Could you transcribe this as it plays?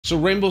So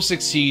Rainbow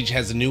Six Siege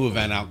has a new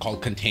event out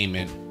called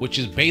Containment, which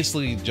is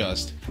basically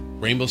just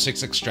Rainbow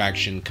Six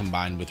Extraction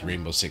combined with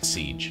Rainbow Six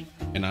Siege.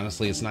 And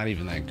honestly, it's not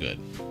even that good.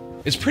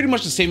 It's pretty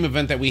much the same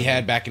event that we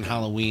had back in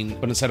Halloween,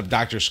 but instead of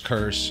Doctor's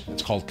Curse,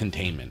 it's called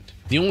Containment.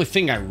 The only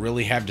thing I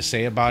really have to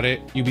say about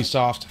it,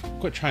 Ubisoft,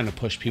 quit trying to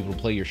push people to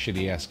play your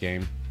shitty ass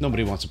game.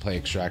 Nobody wants to play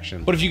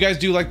Extraction. But if you guys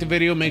do like the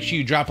video, make sure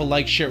you drop a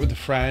like, share it with a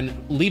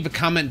friend, leave a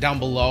comment down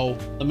below.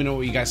 Let me know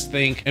what you guys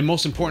think. And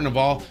most important of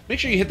all, make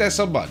sure you hit that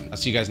sub button. I'll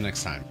see you guys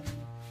next time.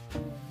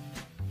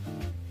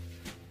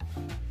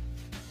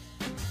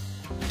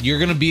 You're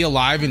gonna be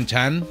alive in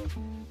 10?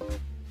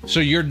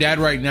 So you're dead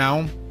right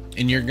now,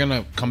 and you're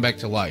gonna come back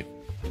to life.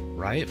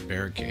 Riot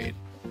Barricade.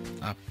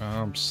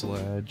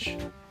 Sledge.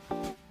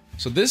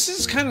 So this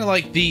is kind of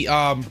like the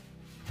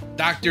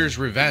Doctor's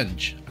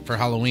Revenge for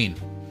Halloween.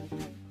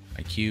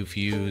 IQ,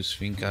 Fuse,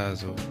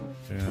 Fincas,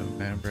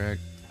 Vanbrag.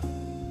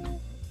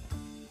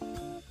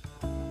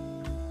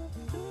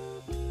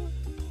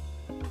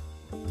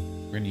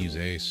 We're gonna use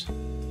Ace.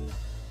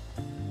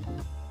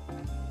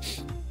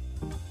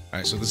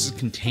 Alright, so this is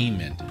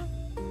Containment.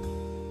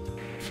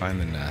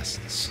 Find the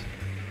nests.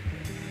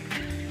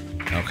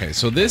 Okay,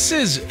 so this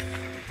is...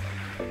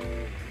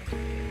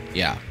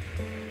 Yeah.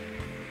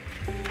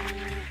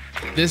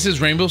 This is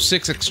Rainbow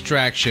Six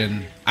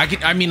Extraction. I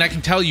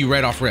can tell you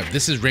right off rip.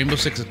 This is Rainbow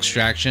Six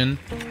Extraction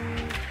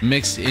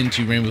mixed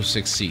into Rainbow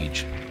Six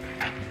Siege.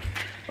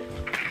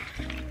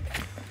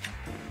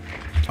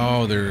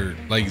 Oh, they're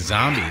like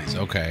zombies.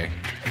 Okay.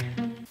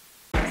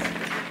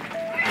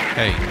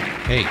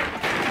 Hey,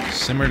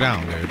 simmer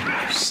down, dude.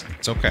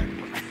 It's okay.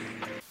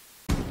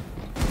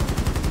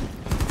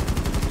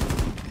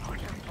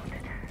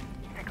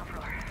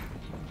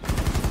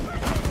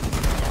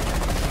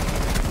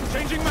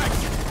 Changing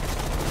max.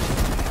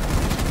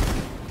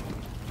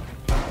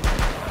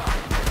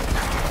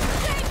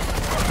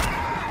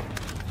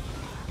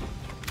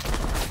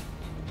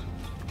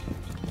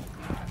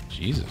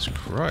 Jesus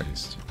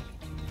Christ.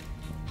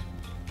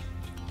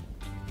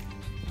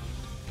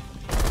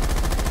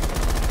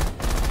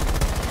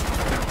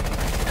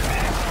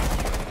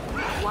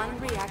 One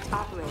react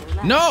operator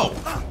left. No!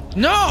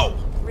 No!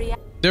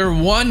 They're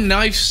one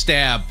knife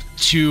stab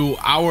to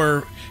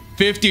our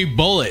 50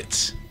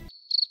 bullets.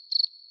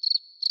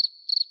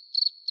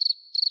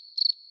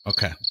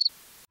 Okay. All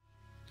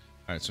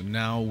right, so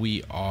now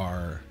we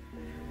are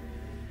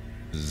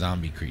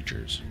zombie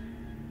creatures.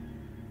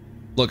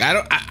 Look, I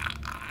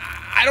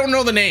don't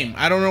know the name.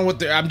 I don't know what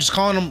they're... I'm just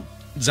calling them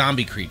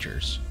zombie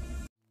creatures.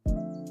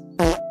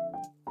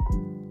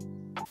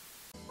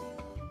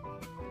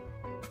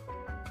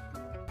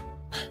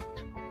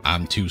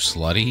 I'm too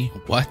slutty?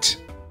 What?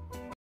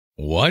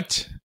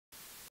 What?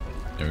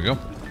 There we go.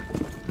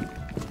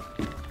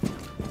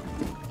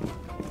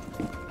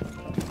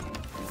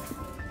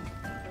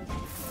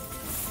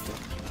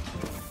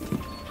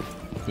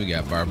 We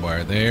got barbed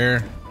wire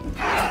there.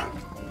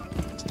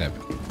 Stab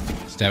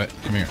it. Stab it.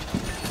 Come here.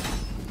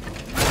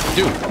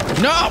 Dude,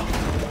 no!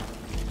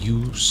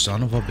 You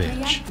son of a bitch.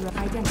 Reactor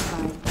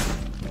identified.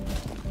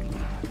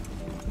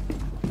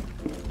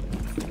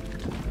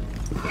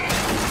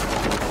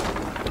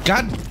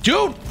 God,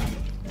 dude!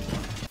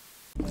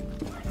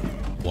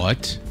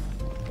 What?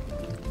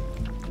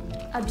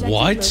 Objective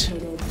What?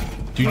 located.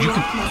 Dude, you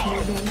React can... must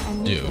move in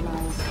and Dude.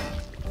 neutralize.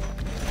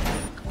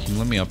 Can you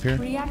let me up here?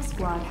 React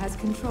squad has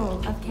control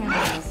of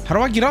cameras. How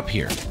do I get up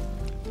here?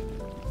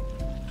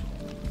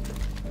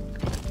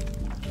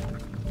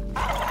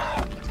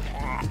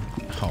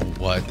 Oh,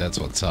 what? That's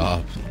what's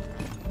up.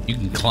 You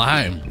can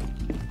climb.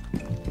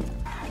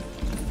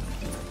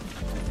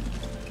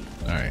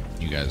 Alright,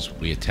 you guys,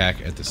 we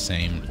attack at the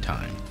same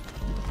time.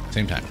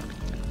 Same time.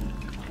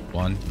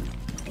 1,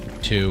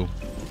 2.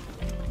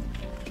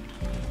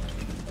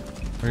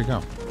 Where'd you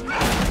go?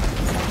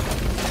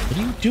 What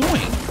are you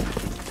doing?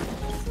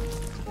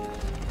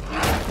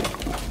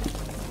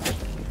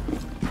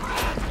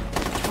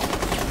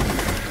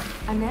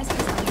 A nest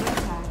is under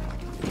attack.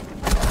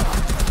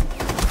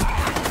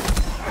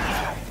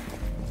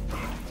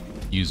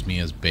 Use me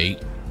as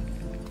bait.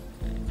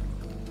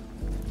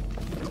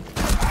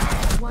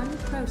 One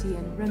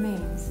protean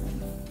remains.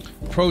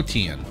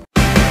 Protean.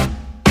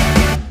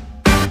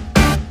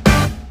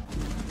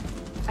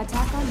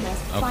 Attack on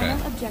nest. Okay.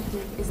 Final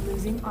objective is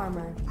losing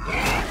armor.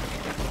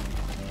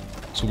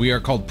 So we are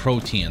called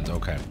Proteans.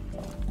 Okay.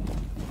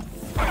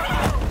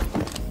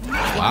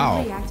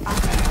 Wow. React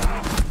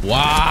operator.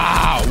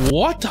 Wow.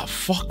 What the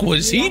fuck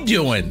was he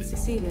doing?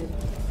 Succeeded.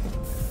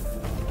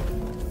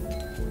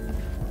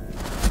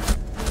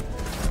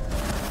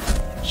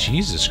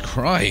 Jesus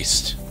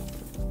Christ.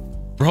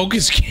 Broke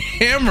his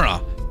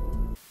camera.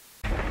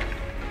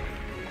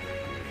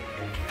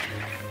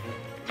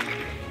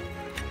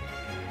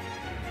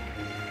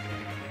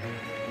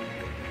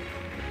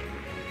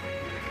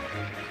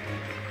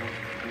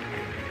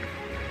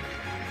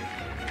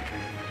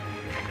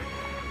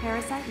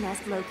 Parasite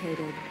nest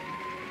located.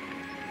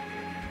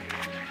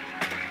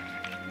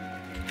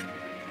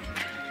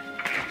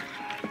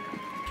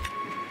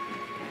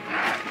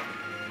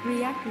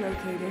 React React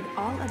located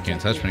all objectives.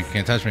 Can't touch me,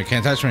 can't touch me,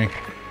 can't touch me.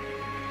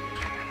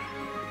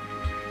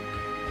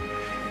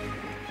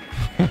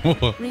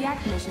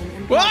 React mission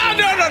in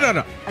Oh,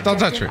 no. Don't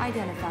touch Objective me.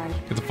 identified.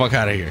 Get the fuck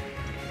out of here.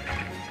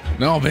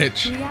 No,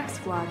 bitch. React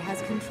squad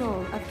has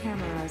control of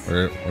cameras.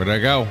 Where'd I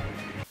go?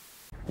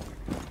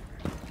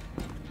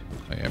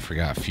 Oh, yeah, I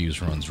forgot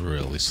Fuse runs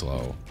really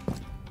slow.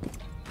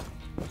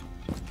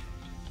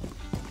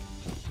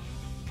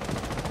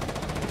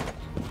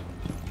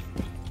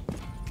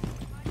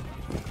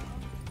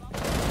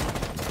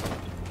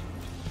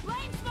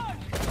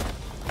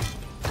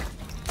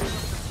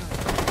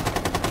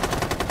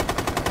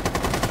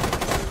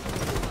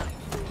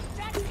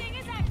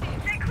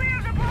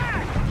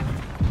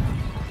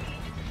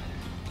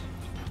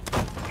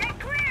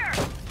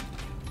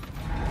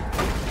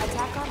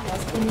 Attack on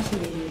nest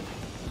initiated.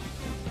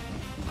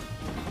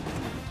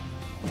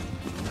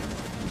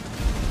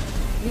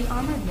 The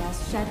armored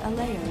nest shed a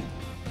layer.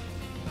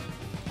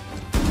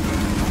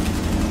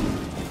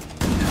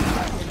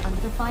 And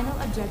the final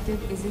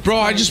objective is Bro,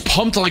 I just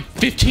pumped like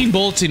 15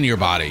 bullets into your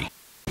body.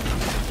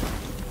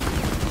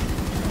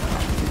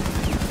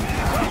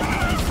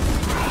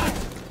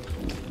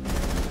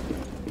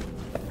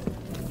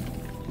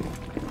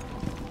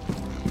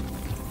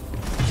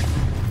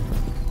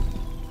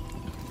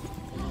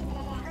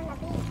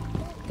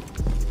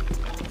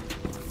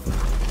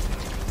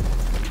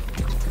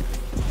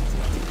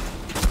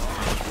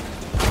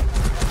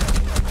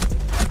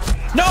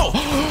 No!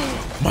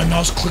 My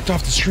mouse clicked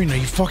off the screen. Are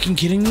you fucking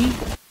kidding me?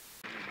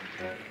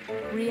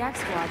 React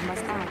squad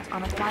must act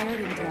on acquired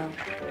intel.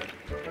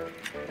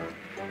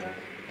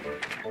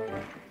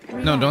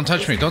 No, don't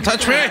touch me. Don't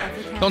touch me!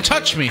 Don't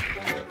touch me!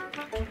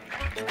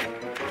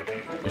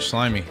 You're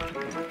slimy.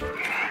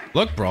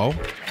 Look, bro.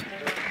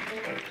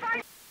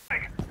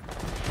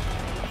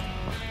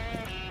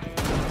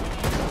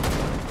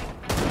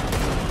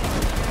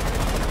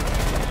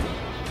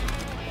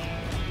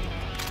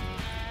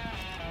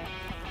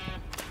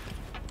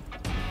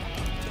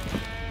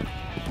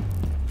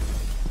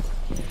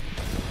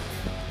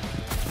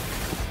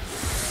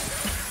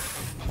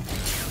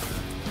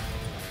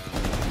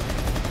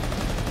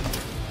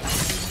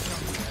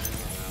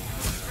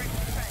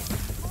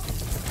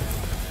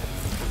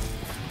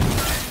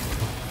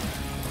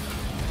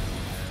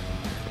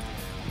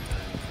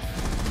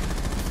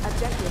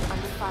 Objective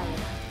under fire.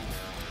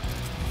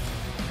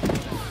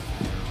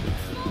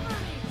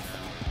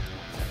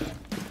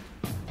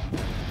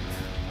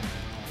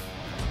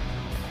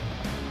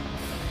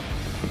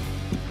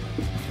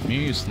 Come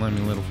here, you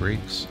slimy little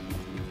freaks.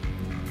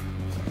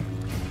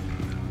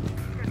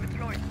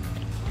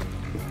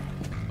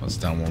 Oh, it's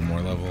down one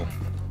more level.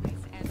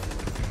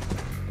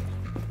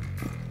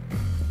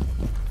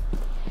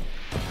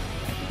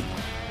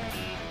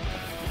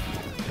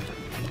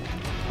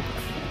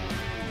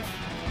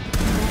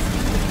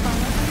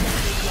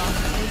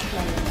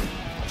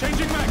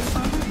 Changing mags.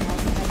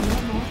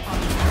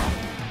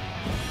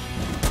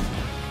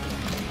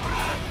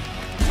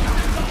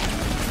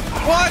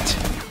 What?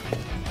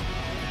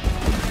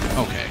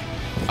 Okay.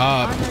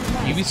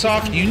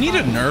 Ubisoft, you need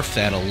to nerf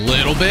that a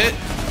little bit.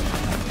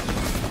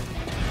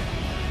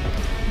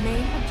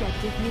 Main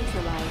objective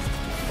neutralized.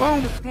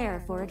 Well,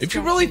 Prepare for if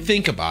you really extraction.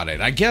 think about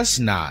it, I guess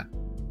not.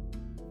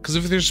 Because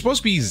if they're supposed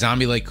to be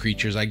zombie-like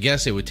creatures, I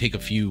guess it would take a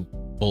few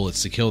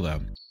bullets to kill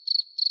them.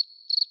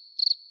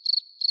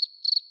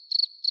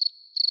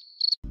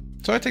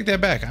 So I take that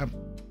back.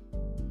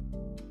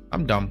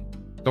 I'm dumb.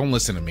 Don't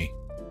listen to me.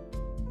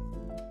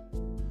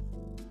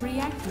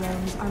 React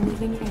drones are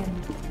moving in.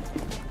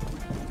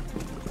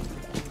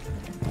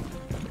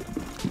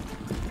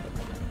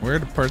 Where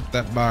to put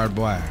that barbed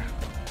wire?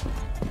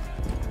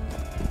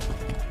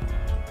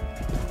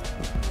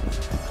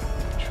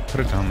 Should we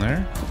put it down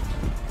there?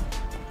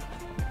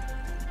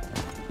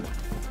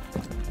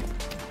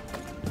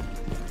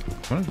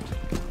 What?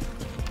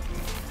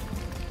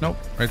 Nope,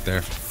 right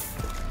there.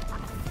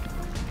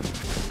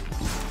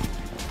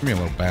 Give me a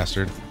little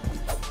bastard.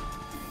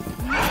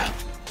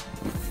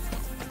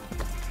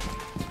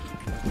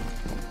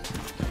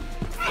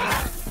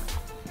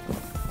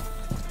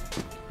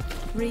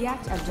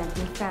 React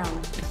objective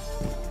found.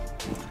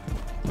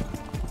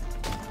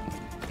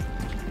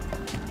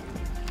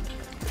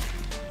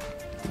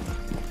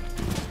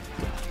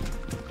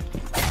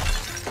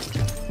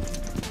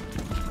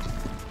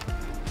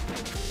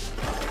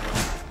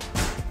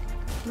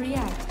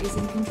 React is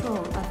in control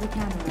of the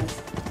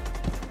cameras.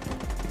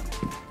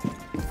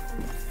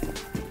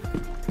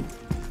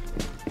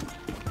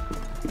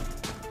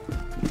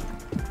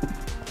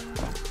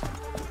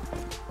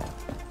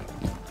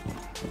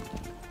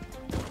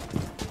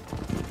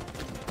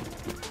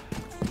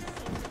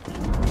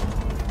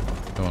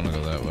 Don't want to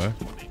go that way.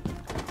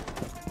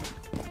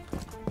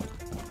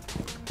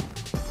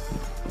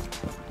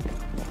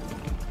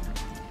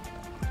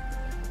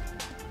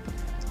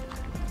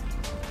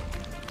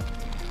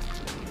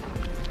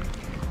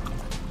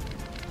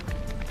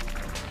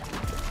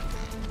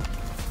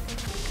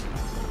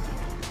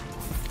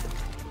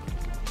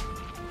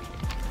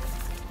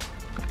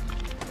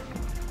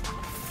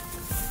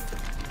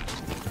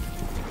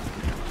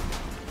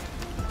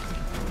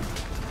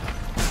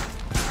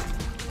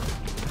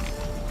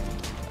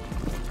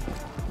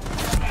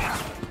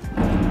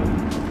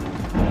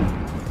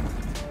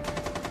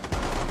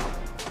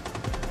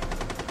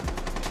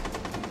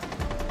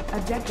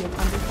 Objective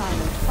under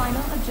fire.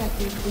 Final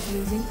objective is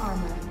losing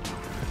armor.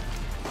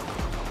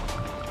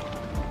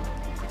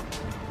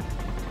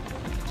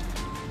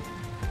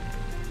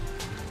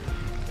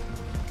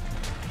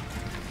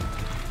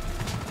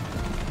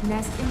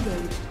 Nest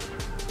engaged.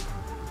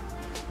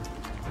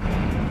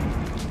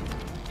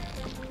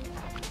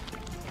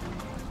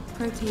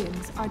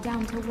 Proteans are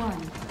down to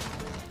 1.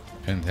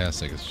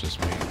 Fantastic, it's just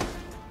me.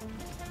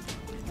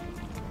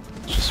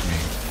 It's just me.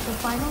 The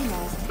final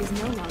nest is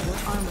no longer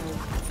armored.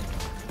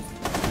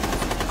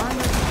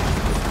 Armor is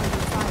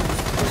under fire.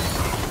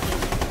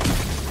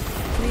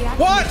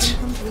 Reactivation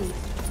complete.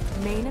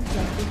 Main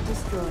objective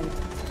destroyed.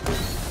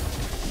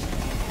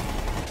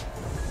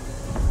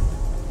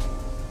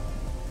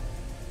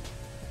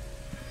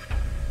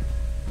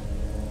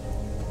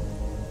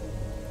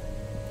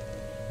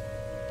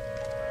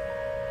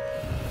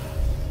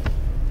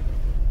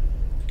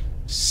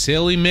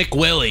 Silly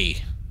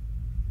McWillie.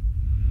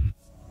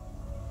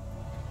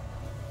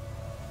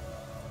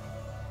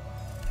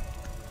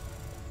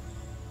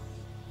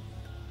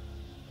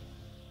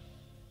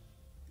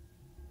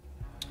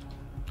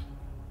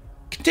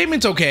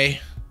 Containment's okay.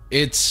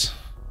 It's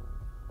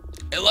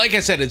like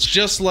I said, it's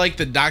just like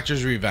the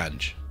Doctor's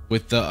Revenge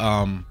with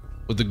the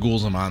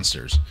ghouls and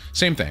monsters.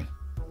 Same thing.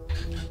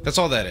 That's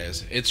all that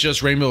is. It's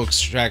just Rainbow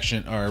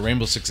Extraction or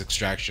Rainbow Six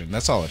Extraction.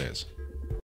 That's all it is.